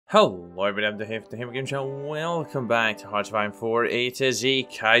Hello everybody, I'm the Hammer Game Channel. Welcome back to HOI4 A to Z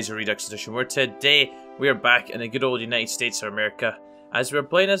Kaiserredux Edition, where today we are back in the good old United States of America as we're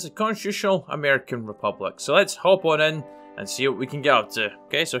playing as a constitutional American Republic. So let's hop on in and see what we can get up to.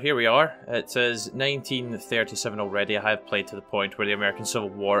 Okay, so here we are. It is 1937 already. I have played to the point where the American Civil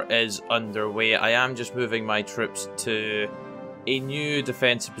War is underway. I am just moving my troops to a new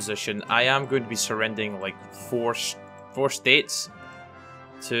defensive position. I am going to be surrendering like four states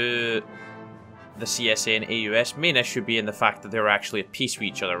to the CSA and AUS. Main issue being the fact that they're actually at peace with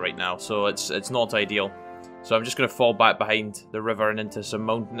each other right now, so it's not ideal. So I'm just going to fall back behind the river and into some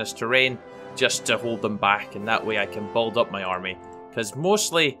mountainous terrain just to hold them back, and that way I can build up my army. Because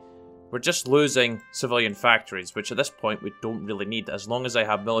mostly we're just losing civilian factories, which at this point we don't really need. As long as I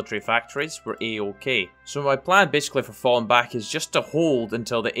have military factories, we're A-okay. So my plan basically for falling back is just to hold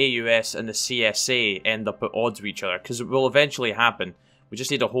until the AUS and the CSA end up at odds with each other, because it will eventually happen. We just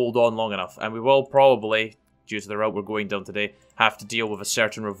need to hold on long enough, and we will probably, due to the route we're going down today, have to deal with a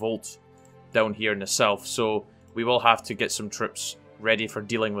certain revolt down here in the south. So we will have to get some troops ready for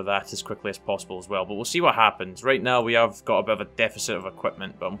dealing with that as quickly as possible as well. But we'll see what happens. Right now we have got a bit of a deficit of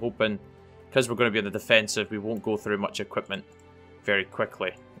equipment, but I'm hoping, because we're going to be on the defensive, we won't go through much equipment very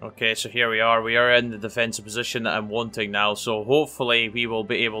quickly. Okay, so here we are. We are in the defensive position that I'm wanting now, so hopefully we will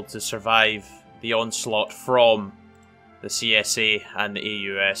be able to survive the onslaught from the CSA and the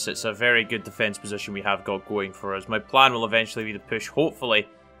AUS. It's a very good defense position we have got going for us. My plan will eventually be to push, hopefully,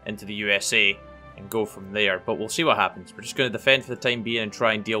 into the USA and go from there, but we'll see what happens. We're just going to defend for the time being and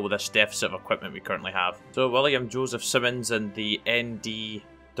try and deal with this deficit of equipment we currently have. So William Joseph Simmons and the NDWL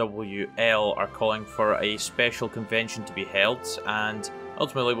are calling for a special convention to be held, and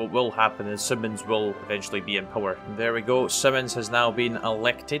ultimately what will happen is Simmons will eventually be in power. And there we go, Simmons has now been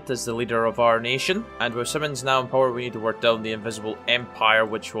elected as the leader of our nation, and with Simmons now in power we need to work down the Invisible Empire,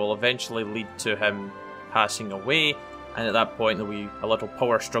 which will eventually lead to him passing away, and at that point there will be a little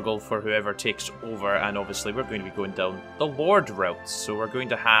power struggle for whoever takes over, and obviously we're going to be going down the Lord route, so we're going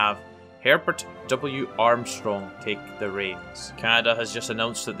to have Herbert W. Armstrong take the reins. Canada has just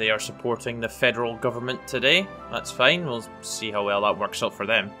announced that they are supporting the federal government today. That's fine, we'll see how well that works out for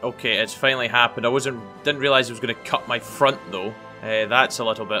them. Okay, it's finally happened. I didn't realise it was going to cut my front though. That's a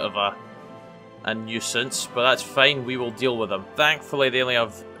little bit of a nuisance, but that's fine, we will deal with them. Thankfully they only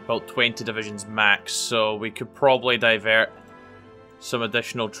have about 20 divisions max, so we could probably divert some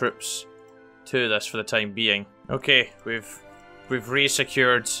additional troops to this for the time being. Okay, we've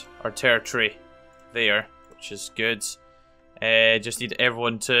re-secured our territory there, which is good. Just need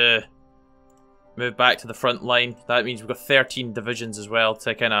everyone to move back to the front line. That means we've got 13 divisions as well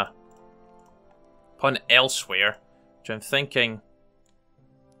to kind of punt elsewhere, which I'm thinking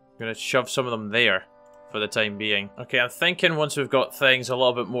I'm going to shove some of them there for the time being. Okay, I'm thinking once we've got things a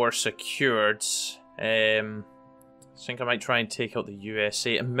little bit more secured, I think I might try and take out the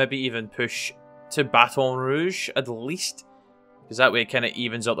USA and maybe even push to Baton Rouge at least, because that way it kind of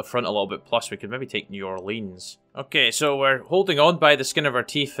evens out the front a little bit. Plus we could maybe take New Orleans. Okay, so we're holding on by the skin of our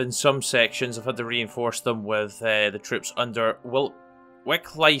teeth in some sections. I've had to reinforce them with the troops under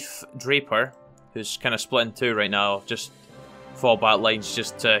Wycliffe Draper, who's kind of split in two right now. Just fallback lines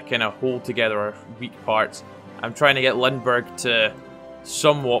just to kind of hold together our weak parts. I'm trying to get Lindbergh to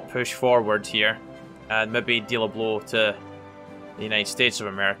somewhat push forward here and maybe deal a blow to the United States of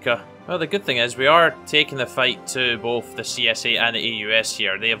America. Well, the good thing is we are taking the fight to both the CSA and the AUS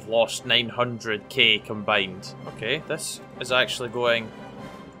here. They have lost 900k combined. Okay, this is actually going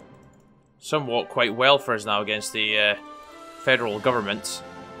somewhat quite well for us now against the federal government.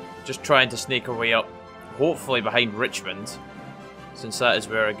 Just trying to snake our way up, hopefully behind Richmond, since that is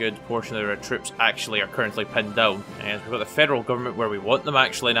where a good portion of our troops actually are currently pinned down. And we've got the federal government where we want them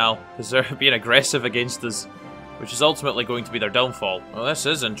actually now, because they're being aggressive against us, which is ultimately going to be their downfall. Well, this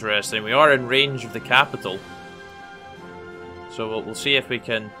is interesting. We are in range of the capital, so we'll see if we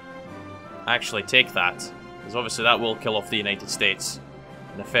can actually take that, because obviously that will kill off the United States,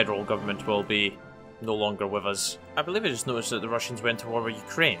 and the federal government will be no longer with us. I believe I just noticed that the Russians went to war with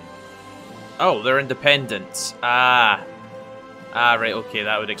Ukraine. Oh, they're independent. Right, okay,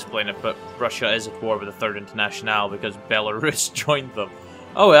 that would explain it, but Russia is at war with the Third Internationale because Belarus joined them.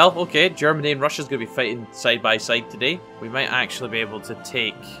 Oh well, okay, Germany and Russia's going to be fighting side by side today. We might actually be able to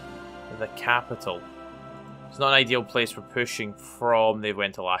take the capital. It's not an ideal place for pushing from. They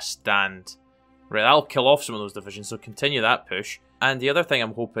went to last stand. Right, that'll kill off some of those divisions, so continue that push. And the other thing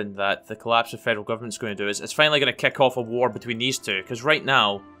I'm hoping that the collapse of federal government's going to do is it's finally going to kick off a war between these two, because right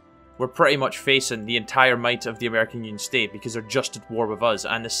now we're pretty much facing the entire might of the American Union State because they're just at war with us,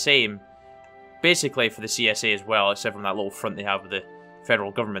 and the same basically for the CSA as well, except from that little front they have with the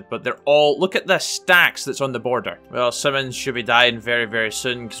federal government, but they're all... Look at the stacks that's on the border. Well, Simmons should be dying very, very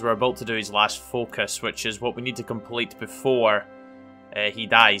soon because we're about to do his last focus, which is what we need to complete before he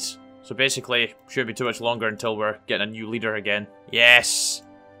dies. So basically, shouldn't be too much longer until we're getting a new leader again. Yes!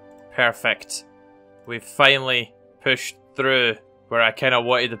 Perfect. We've finally pushed through where I kind of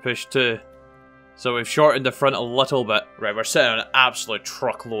wanted to push to. So we've shortened the front a little bit. Right, we're sitting on an absolute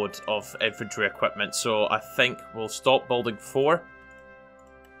truckload of infantry equipment, so I think we'll stop building 4.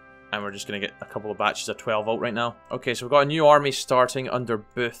 And we're just going to get a couple of batches of 12 out right now. Okay, so we've got a new army starting under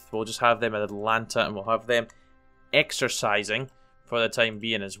Booth. We'll just have them in Atlanta, and we'll have them exercising for the time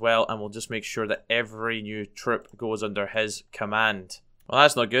being as well. And we'll just make sure that every new troop goes under his command. Well,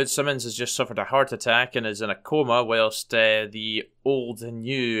 that's not good. Simmons has just suffered a heart attack and is in a coma, whilst the old and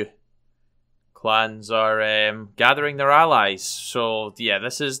new clans are gathering their allies. So, yeah,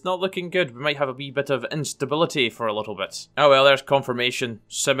 this is not looking good. We might have a wee bit of instability for a little bit. Oh, well, there's confirmation.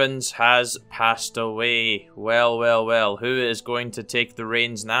 Simmons has passed away. Well, well, well. Who is going to take the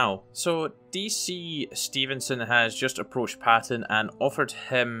reins now? So, DC Stevenson has just approached Patton and offered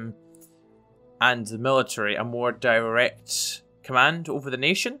him and the military a more direct command over the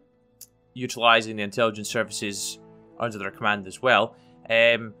nation, utilising the intelligence services under their command as well.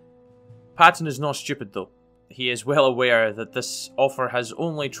 Patton is not stupid though. He is well aware that this offer has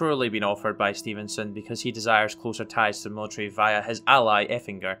only truly been offered by Stevenson because he desires closer ties to the military via his ally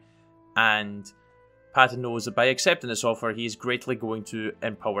Effinger, and Patton knows that by accepting this offer he is greatly going to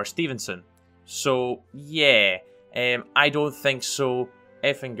empower Stevenson. So yeah, I don't think so.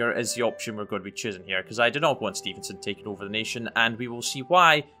 Effinger is the option we're going to be choosing here, because I do not want Stevenson taking over the nation, and we will see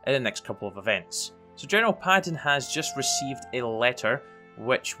why in the next couple of events. So General Patton has just received a letter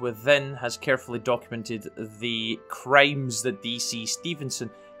which within has carefully documented the crimes that DC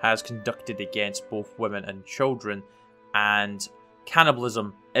Stevenson has conducted against both women and children, and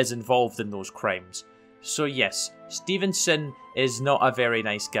cannibalism is involved in those crimes. So yes, Stevenson is not a very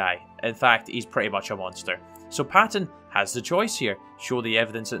nice guy. In fact, he's pretty much a monster. So Patton has the choice here. Show the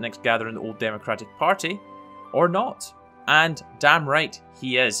evidence at the next gathering of the Old Democratic Party, or not. And damn right,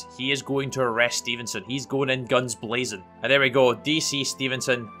 he is. He is going to arrest Stevenson. He's going in guns blazing. And there we go. DC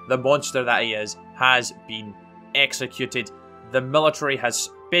Stevenson, the monster that he is, has been executed. The military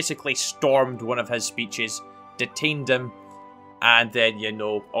has basically stormed one of his speeches, detained him, and then, you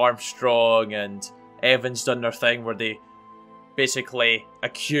know, Armstrong and Evans done their thing where they basically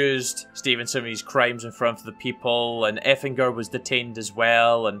accused Stevenson of his crimes in front of the people, and Effinger was detained as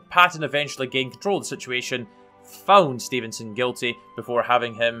well, and Patton eventually gained control of the situation, found Stevenson guilty before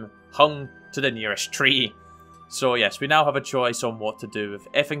having him hung to the nearest tree. So yes, we now have a choice on what to do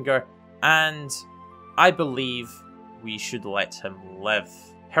with Effinger, and I believe we should let him live.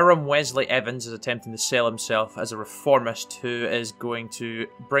 Hiram Wesley Evans is attempting to sell himself as a reformist who is going to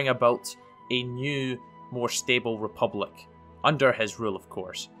bring about a new, more stable republic. Under his rule, of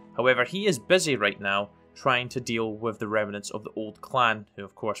course. However, he is busy right now trying to deal with the remnants of the old clan, who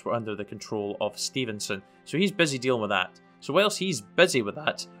of course were under the control of Stevenson. So he's busy dealing with that. So whilst he's busy with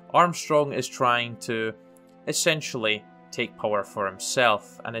that, Armstrong is trying to essentially take power for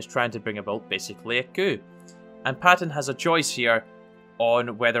himself and is trying to bring about basically a coup. And Patton has a choice here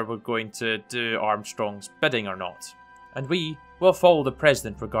on whether we're going to do Armstrong's bidding or not. And we will follow the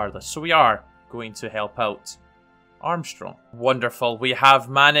president regardless, so we are going to help out Armstrong. Wonderful. We have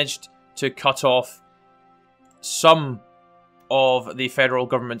managed to cut off some of the federal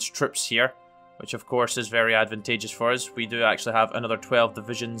government's troops here, which of course is very advantageous for us. We do actually have another 12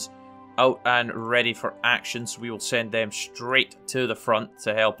 divisions out and ready for action, so we will send them straight to the front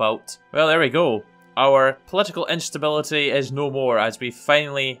to help out. Well, there we go. Our political instability is no more, as we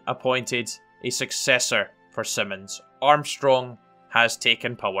finally appointed a successor for Simmons. Armstrong has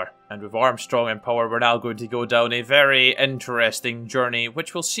taken power. And with Armstrong in power, we're now going to go down a very interesting journey,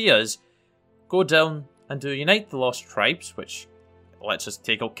 which will see us go down and do Unite the Lost Tribes, which lets us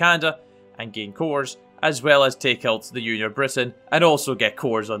take out Canada and gain cores, as well as take out the Union of Britain and also get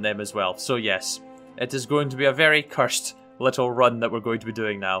cores on them as well. So yes, it is going to be a very cursed little run that we're going to be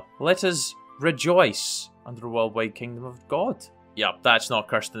doing now. Let us rejoice under the worldwide kingdom of God. Yep, that's not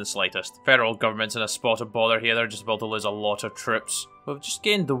cursed in the slightest. Federal government's in a spot of bother here. They're just about to lose a lot of troops. We've just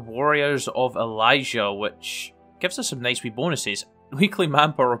gained the Warriors of Elijah, which gives us some nice wee bonuses. Weekly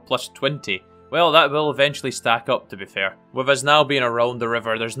manpower of plus 20. Well, that will eventually stack up, to be fair. With us now being around the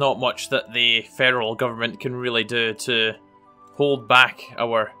river, there's not much that the federal government can really do to hold back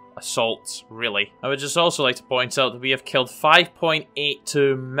our assaults, really. I would just also like to point out that we have killed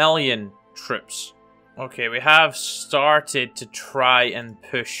 5.82 million troops. Okay, we have started to try and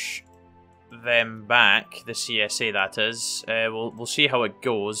push them back, the CSA that is. We'll see how it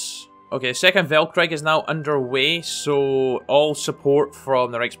goes. Okay, second Weltkrieg is now underway, so all support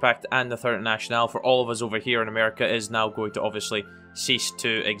from the Reichspakt and the Third International for all of us over here in America is now going to obviously cease to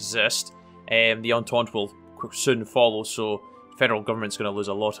exist. The Entente will soon follow, so the federal government's going to lose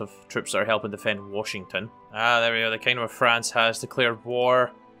a lot of troops that are helping defend Washington. Ah, there we go. The Kingdom of France has declared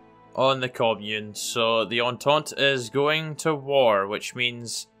war on the Commune, so the Entente is going to war, which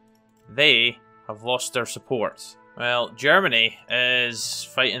means they have lost their support. Well, Germany is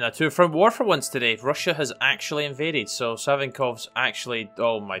fighting a two-front war for once today. Russia has actually invaded, so Savinkov's actually...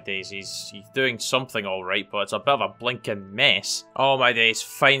 Oh my days, he's doing something alright, but it's a bit of a blinking mess. Oh my days,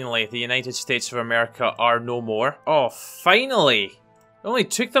 finally, the United States of America are no more. Oh, finally! It only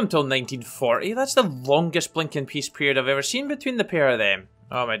took them till 1940. That's the longest blinking peace period I've ever seen between the pair of them.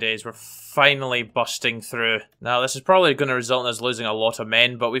 Oh my days, we're finally busting through. Now, this is probably going to result in us losing a lot of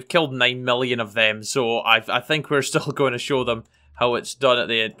men, but we've killed 9 million of them, so I think we're still going to show them how it's done at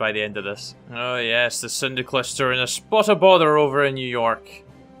the end, by the end of this. Oh yes, the syndicalists are in a spot of bother over in New York.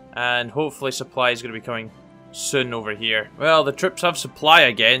 And hopefully supply is going to be coming soon over here. Well, the troops have supply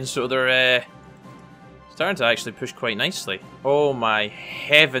again, so they're starting to actually push quite nicely. Oh my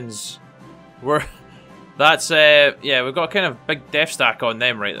heavens. That's, yeah, we've got a kind of big death stack on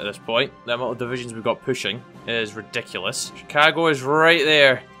them right at this point. The amount of divisions we've got pushing is ridiculous. Chicago is right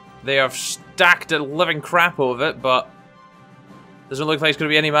there. They have stacked the living crap out of it, but doesn't look like it's going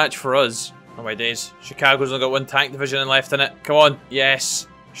to be any match for us. Oh my days. Chicago's only got one tank division left in it. Come on. Yes.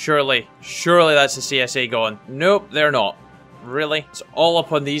 Surely. Surely that's the CSA gone. Nope, they're not. Really? It's all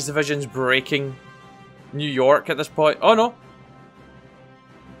up on these divisions breaking New York at this point. Oh no.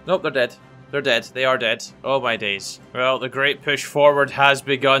 Nope, they're dead. They're dead. They are dead. Oh my days. Well, the great push forward has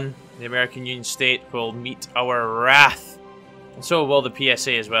begun. The American Union State will meet our wrath. And so will the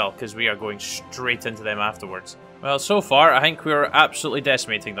PSA as well, because we are going straight into them afterwards. Well, so far, I think we're absolutely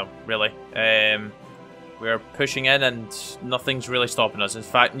decimating them, really. We're pushing in and nothing's really stopping us. In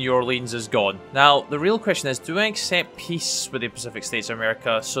fact, New Orleans is gone. Now, the real question is, do I accept peace with the Pacific States of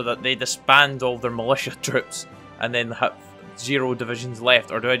America so that they disband all their militia troops and then have 0 divisions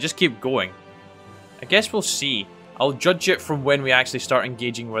left, or do I just keep going? I guess we'll see. I'll judge it from when we actually start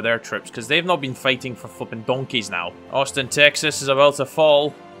engaging with their troops, because they've not been fighting for flipping donkeys now. Austin, Texas is about to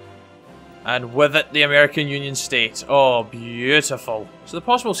fall, and with it, the American Union State. Oh, beautiful. So the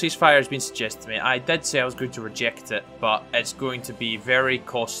possible ceasefire has been suggested to me. I did say I was going to reject it, but it's going to be very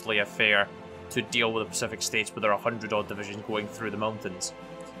costly affair to deal with the Pacific States with their 100-odd divisions going through the mountains.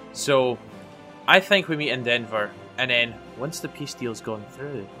 So, I think we meet in Denver, and then, once the peace deal's gone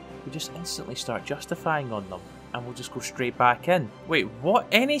through, we just instantly start justifying on them, and we'll just go straight back in. Wait, what?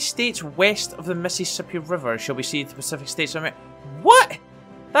 Any states west of the Mississippi River shall be ceded to the Pacific States of America? What?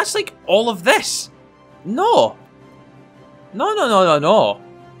 That's like all of this. No. No.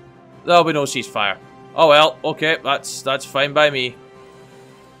 There'll be no ceasefire. Oh well, okay, that's fine by me.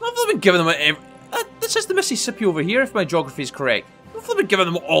 I've been giving them this is the Mississippi over here, if my geography is correct. I've been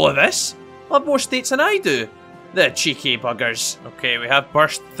giving them all of this. I'll have more states than I do. The cheeky buggers. Okay, we have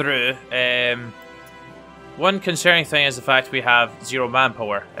burst through. One concerning thing is the fact we have 0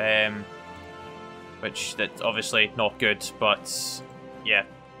 manpower. Which, that's obviously not good, but yeah,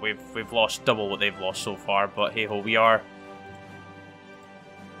 we've lost double what they've lost so far, but hey ho, we are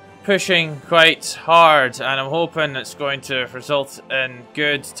pushing quite hard, and I'm hoping it's going to result in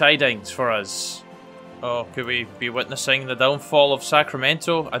good tidings for us. Oh, could we be witnessing the downfall of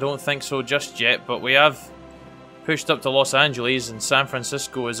Sacramento? I don't think so just yet, but we have pushed up to Los Angeles, and San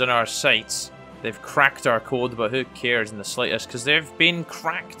Francisco is in our sights. They've cracked our code, but who cares in the slightest, because they've been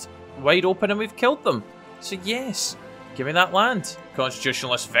cracked wide open and we've killed them. So yes, give me that land.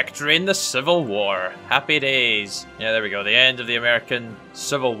 Constitutionalist victory in the Civil War. Happy days. Yeah, there we go. The end of the American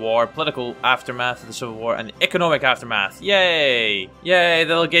Civil War, political aftermath of the Civil War, and economic aftermath. Yay! Yay, the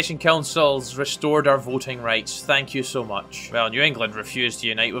delegation councils restored our voting rights. Thank you so much. Well, New England refused to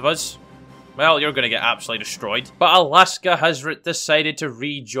unite with us. Well, you're going to get absolutely destroyed. But Alaska has decided to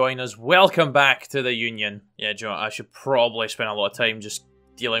rejoin us. Welcome back to the Union. Yeah, Joe, I should probably spend a lot of time just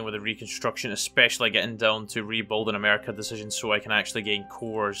dealing with the reconstruction, especially getting down to rebuild in America decisions so I can actually gain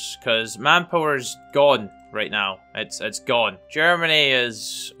cores. Because manpower's gone right now. It's gone. Germany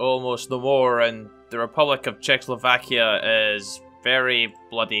is almost no more, and the Republic of Czechoslovakia is very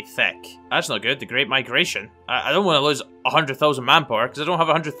bloody thick. That's not good. The Great Migration. I don't want to lose 100,000 manpower because I don't have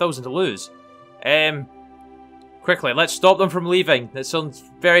 100,000 to lose. Quickly, let's stop them from leaving. That sounds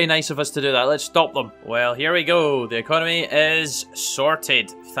very nice of us to do that. Let's stop them. Well, here we go. The economy is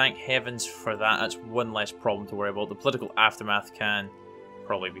sorted. Thank heavens for that. That's one less problem to worry about. The political aftermath can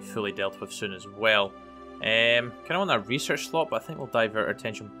probably be fully dealt with soon as well. Kind of want that research slot, but I think we'll divert our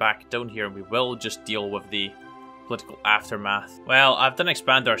attention back down here and we will just deal with the political aftermath. Well, I've done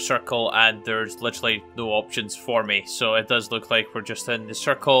expand our circle and there's literally no options for me, so it does look like we're just in the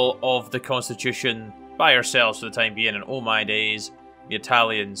circle of the Constitution by ourselves for the time being, and oh my days, the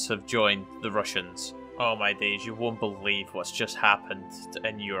Italians have joined the Russians. Oh my days, you won't believe what's just happened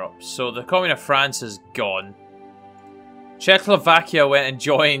in Europe. So the Commune of France is gone. Czechoslovakia went and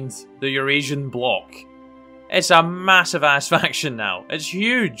joined the Eurasian bloc. It's a massive ass faction now. It's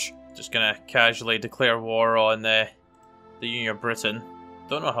huge. Just gonna casually declare war on the Union of Britain.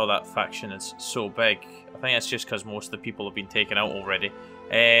 Don't know how that faction is so big. I think it's just because most of the people have been taken out already.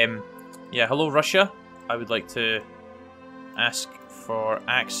 Yeah, hello Russia. I would like to ask for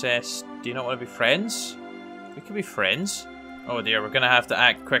access. Do you not want to be friends? We could be friends. Oh dear, we're gonna have to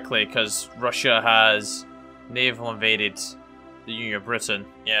act quickly because Russia has naval invaded the Union of Britain.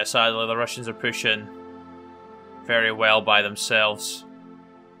 Yeah, sadly the Russians are pushing very well by themselves,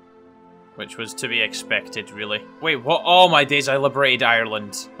 which was to be expected, really. Wait, what? Oh my days, I liberated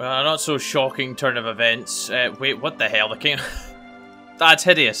Ireland. Well, a not so shocking turn of events. Wait, what the hell? The king... That's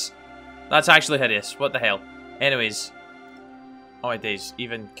hideous. That's actually hideous. What the hell? Anyways. Oh my days,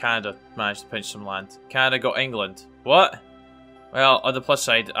 even Canada managed to pinch some land. Canada got England. What? Well, on the plus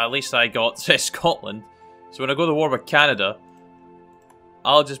side, at least I got Scotland. So when I go to war with Canada,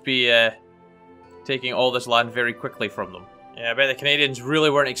 I'll just be taking all this land very quickly from them. Yeah, I bet the Canadians really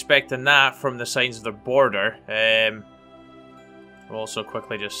weren't expecting that from the signs of their border. We'll also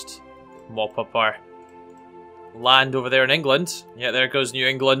quickly just mop up our land over there in England. Yeah, there goes New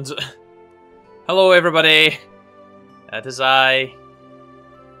England. Hello, everybody. That is I.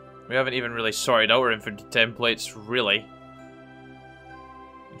 We haven't even really sorted out our infantry templates, really.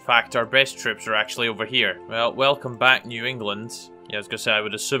 In fact, our best troops are actually over here. Well, welcome back, New England. Yeah, I was going to say, I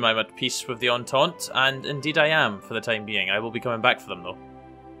would assume I'm at peace with the Entente, and indeed I am for the time being. I will be coming back for them, though.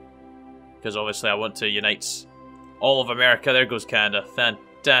 Because obviously I want to unite all of America. There goes Canada.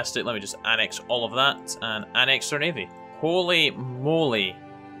 Fantastic. Let me just annex all of that, and annex their navy. Holy moly.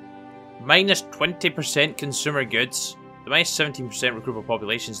 Minus 20% consumer goods. The minus 17% recruitable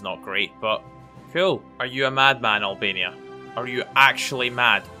population is not great, but cool. Are you a madman, Albania? Are you actually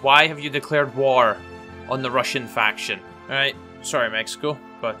mad? Why have you declared war on the Russian faction? Alright. Sorry, Mexico,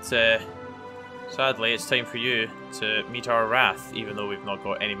 but sadly it's time for you to meet our wrath, even though we've not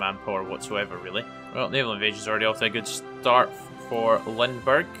got any manpower whatsoever, really. Well, naval invasion's already off to a good start for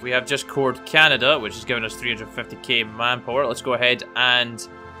Lindbergh. We have just cored Canada, which has given us 350k manpower. Let's go ahead and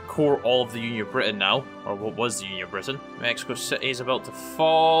core all of the Union of Britain now, or what was the Union of Britain. Mexico City is about to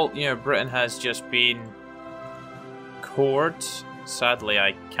fall. Union of Britain has just been cored. Sadly,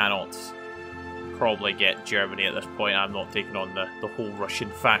 I cannot probably get Germany at this point. I'm not taking on the whole Russian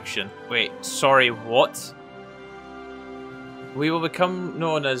faction. Wait, sorry, what? We will become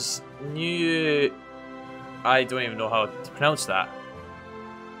known as New... I don't even know how to pronounce that.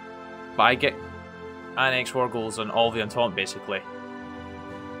 But I get annex war goals on all the Entente, basically.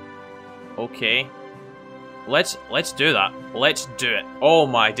 Okay. Let's do that. Let's do it. Oh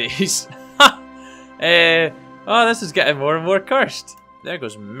my days. Oh, this is getting more and more cursed. There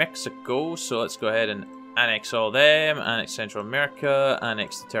goes Mexico, so let's go ahead and annex all them, annex Central America,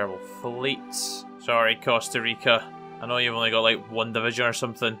 annex the terrible fleets. Sorry, Costa Rica. I know you've only got like 1 division or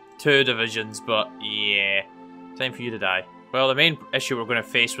something. 2 divisions, but yeah. Time for you to die. Well, the main issue we're going to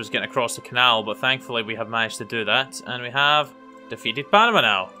face was getting across the canal, but thankfully we have managed to do that, and we have defeated Panama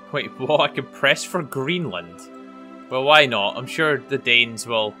now. Wait, what? I can press for Greenland? Well, why not? I'm sure the Danes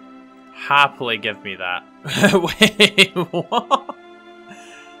will happily give me that. Wait, what?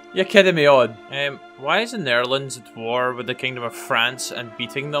 You're kidding me on. Why is the Netherlands at war with the Kingdom of France and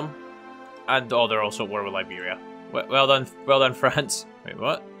beating them? And, oh, they're also at war with Liberia. Well done, France. Wait,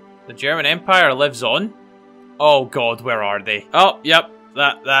 what? The German Empire lives on? Oh god, where are they? Oh, yep,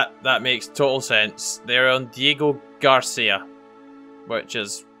 that makes total sense. They're on Diego Garcia, which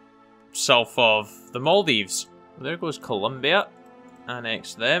is south of the Maldives. There goes Colombia.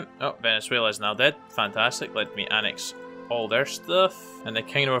 Annex them. Oh, Venezuela is now dead. Fantastic. Let me annex all their stuff. And the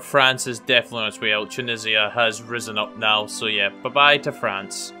Kingdom of France is definitely on its way out. Tunisia has risen up now, so yeah, bye-bye to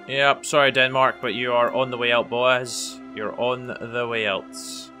France. Yep, sorry Denmark, but you are on the way out, boys. You're on the way out.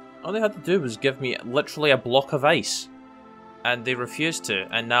 All they had to do was give me literally a block of ice. And they refused to,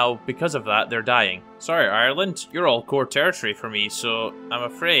 and now, because of that, they're dying. Sorry, Ireland, you're all core territory for me, so I'm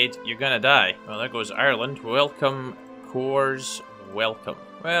afraid you're gonna die. Well, there goes Ireland. Welcome, cores, welcome.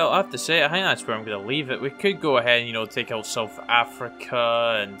 Well, I have to say, I think that's where I'm going to leave it. We could go ahead and, you know, take out South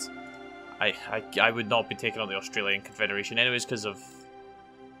Africa, and I would not be taking on the Australian Confederation anyways because of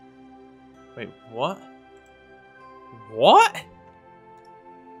Wait, what? What?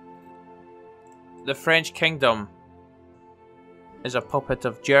 The French kingdom is a puppet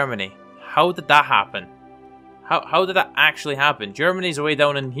of Germany. How did that happen? How did that actually happen? Germany's way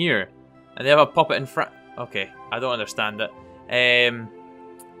down in here, and they have a puppet in France. Okay, I don't understand it.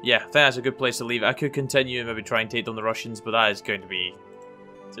 Yeah, I think that's a good place to leave it. I could continue and maybe try and take down the Russians, but that is going to be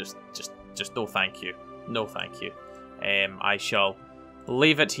just no thank you. No thank you. I shall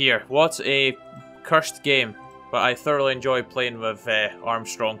leave it here. What a cursed game, but I thoroughly enjoyed playing with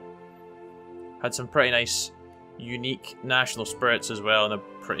Armstrong. Had some pretty nice, unique national spirits as well, and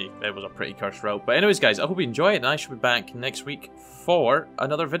it was a pretty cursed route. But anyways, guys, I hope you enjoy it, and I shall be back next week for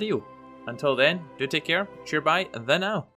another video. Until then, do take care, cheer bye, and then out.